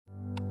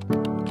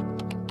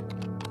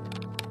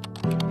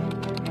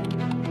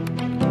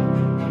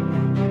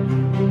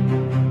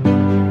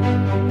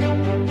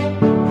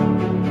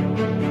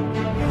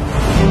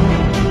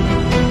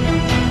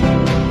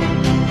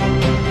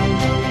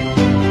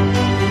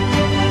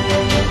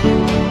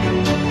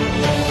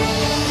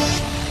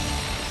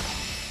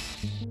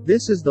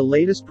This is the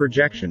latest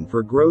projection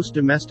for gross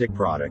domestic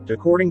product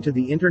according to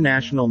the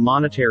International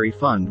Monetary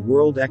Fund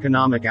World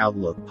Economic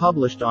Outlook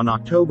published on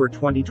October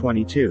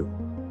 2022.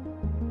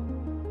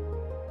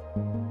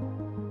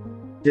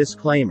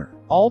 Disclaimer.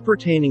 All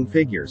pertaining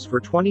figures for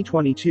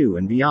 2022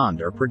 and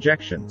beyond are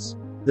projections.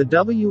 The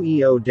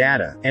WEO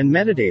data, and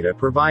metadata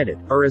provided,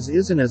 are as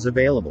is and as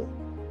available.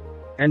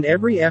 And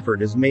every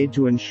effort is made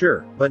to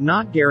ensure, but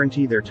not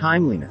guarantee their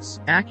timeliness,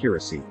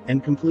 accuracy,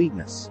 and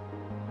completeness.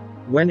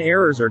 When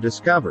errors are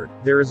discovered,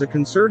 there is a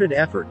concerted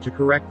effort to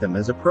correct them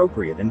as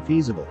appropriate and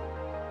feasible.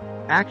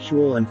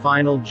 Actual and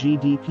final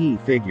GDP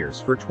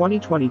figures for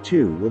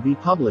 2022 will be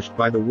published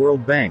by the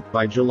World Bank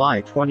by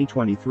July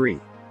 2023.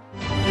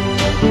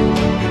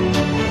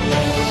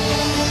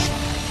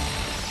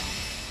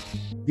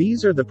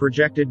 These are the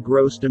projected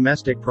gross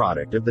domestic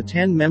product of the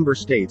 10 member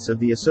states of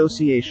the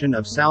Association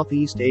of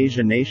Southeast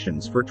Asia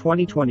Nations for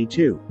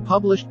 2022,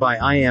 published by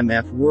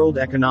IMF World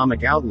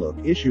Economic Outlook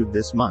issued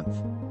this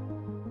month.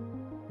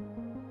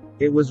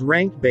 It was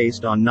ranked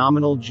based on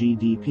nominal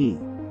GDP.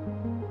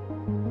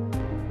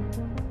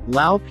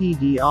 Laos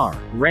PDR,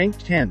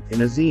 ranked 10th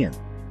in ASEAN,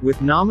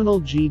 with nominal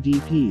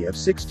GDP of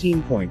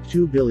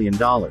 $16.2 billion.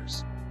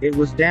 It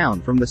was down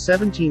from the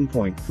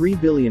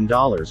 $17.3 billion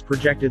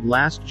projected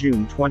last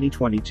June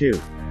 2022.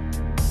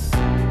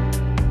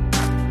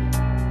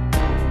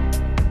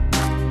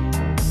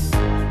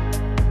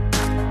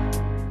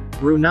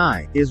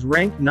 Brunei is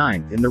ranked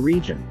 9th in the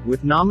region,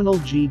 with nominal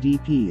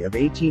GDP of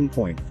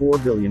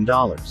 $18.4 billion.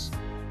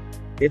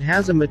 It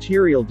has a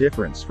material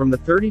difference from the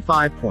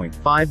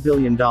 $35.5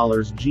 billion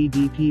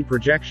GDP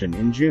projection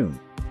in June.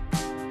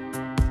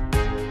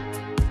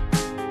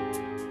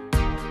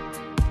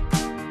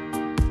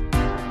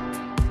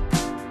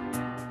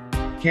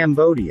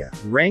 Cambodia,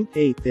 ranked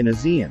 8th in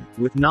ASEAN,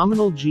 with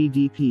nominal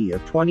GDP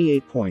of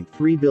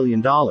 $28.3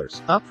 billion,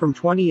 up from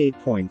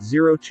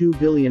 $28.02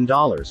 billion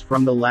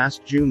from the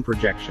last June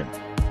projection.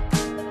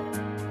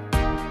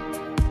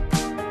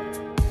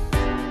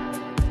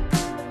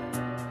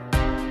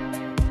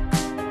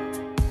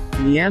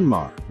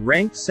 Myanmar,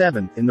 ranked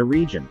 7th in the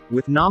region,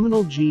 with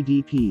nominal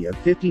GDP of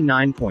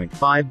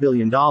 $59.5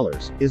 billion,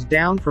 is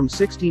down from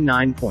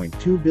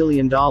 $69.2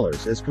 billion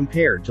as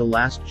compared to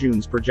last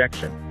June's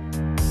projection.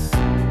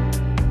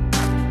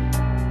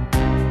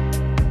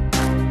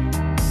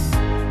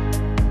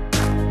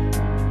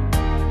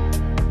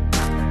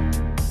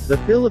 The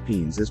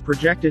Philippines is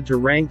projected to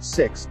rank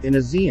 6th in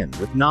ASEAN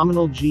with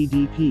nominal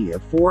GDP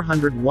of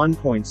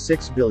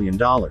 $401.6 billion.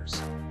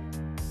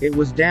 It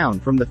was down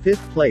from the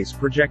 5th place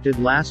projected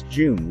last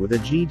June with a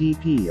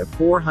GDP of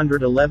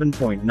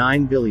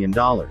 $411.9 billion.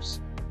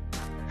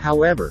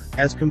 However,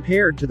 as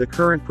compared to the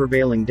current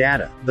prevailing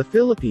data, the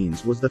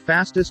Philippines was the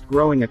fastest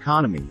growing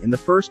economy in the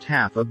first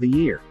half of the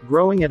year,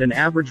 growing at an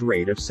average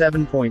rate of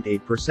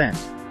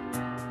 7.8%.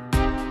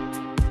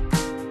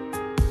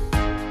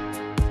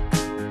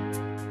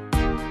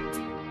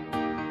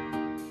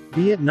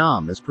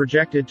 Vietnam is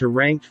projected to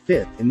rank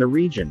 5th in the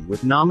region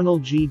with nominal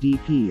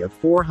GDP of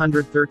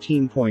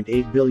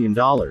 $413.8 billion,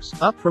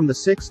 up from the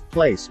 6th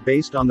place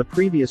based on the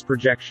previous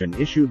projection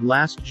issued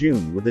last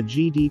June with a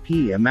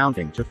GDP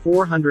amounting to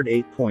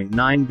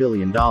 $408.9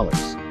 billion.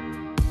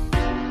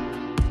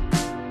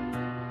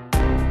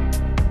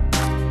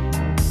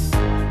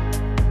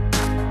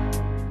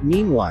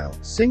 Meanwhile,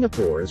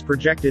 Singapore is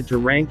projected to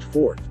rank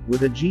 4th,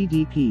 with a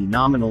GDP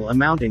nominal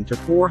amounting to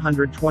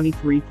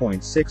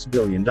 $423.6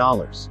 billion.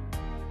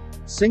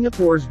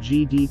 Singapore's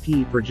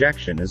GDP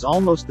projection is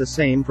almost the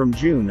same from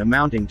June,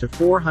 amounting to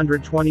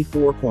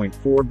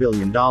 $424.4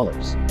 billion.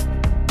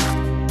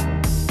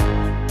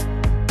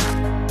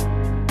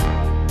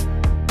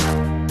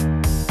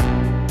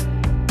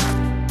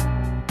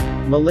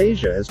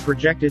 Malaysia is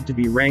projected to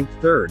be ranked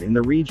 3rd in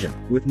the region,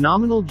 with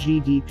nominal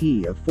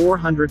GDP of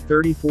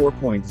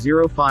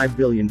 $434.05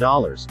 billion,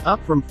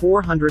 up from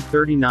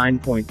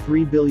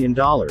 $439.3 billion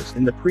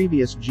in the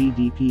previous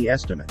GDP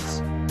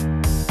estimates.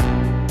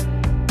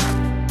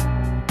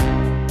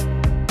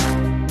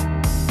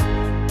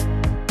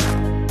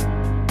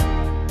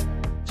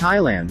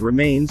 Thailand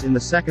remains in the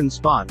 2nd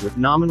spot with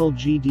nominal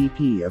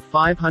GDP of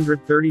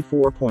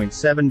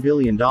 $534.7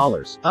 billion,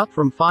 up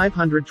from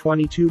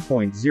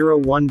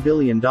 $522.01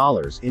 billion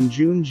in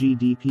June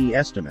GDP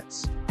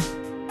estimates.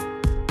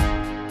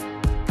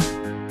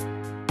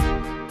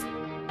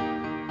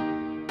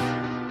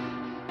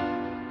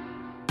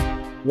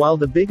 While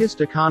the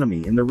biggest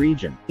economy in the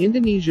region,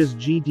 Indonesia's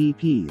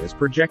GDP is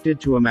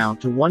projected to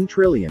amount to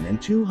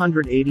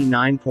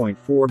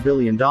 $1,289.4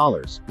 billion,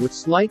 with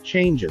slight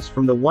changes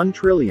from the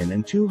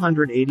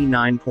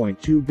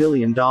 $1,289.2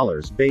 billion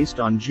based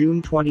on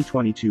June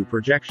 2022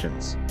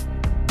 projections.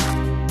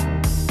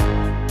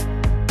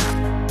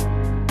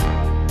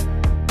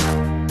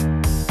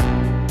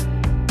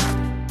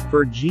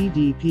 For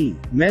GDP,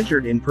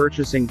 measured in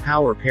purchasing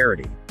power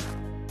parity,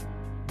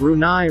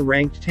 Brunei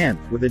ranked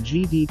 10th with a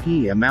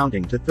GDP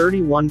amounting to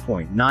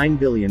 $31.9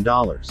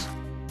 billion.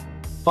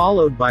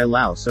 Followed by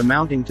Laos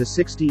amounting to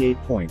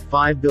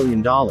 $68.5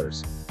 billion.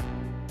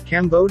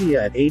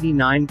 Cambodia at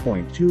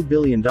 $89.2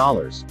 billion.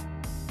 Myanmar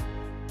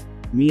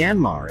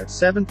at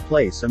 7th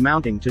place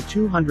amounting to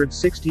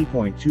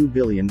 $260.2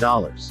 billion.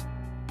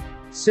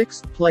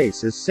 6th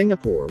place is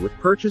Singapore with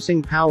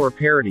purchasing power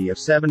parity of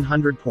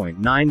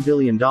 $700.9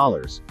 billion.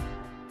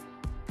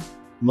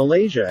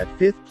 Malaysia at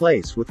 5th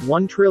place with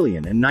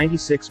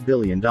 $1,096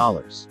 billion.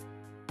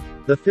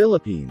 The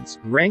Philippines,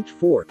 ranked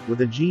 4th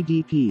with a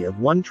GDP of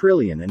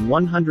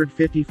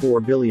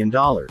 $1,154 billion.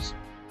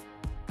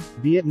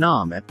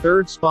 Vietnam at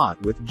 3rd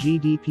spot with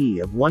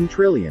GDP of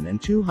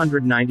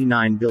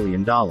 $1,299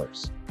 billion.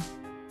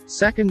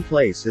 2nd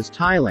place is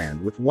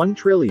Thailand with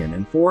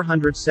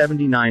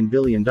 $1,479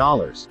 billion.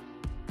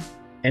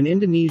 And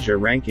Indonesia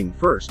ranking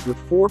 1st with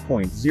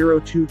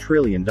 $4.02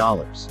 trillion.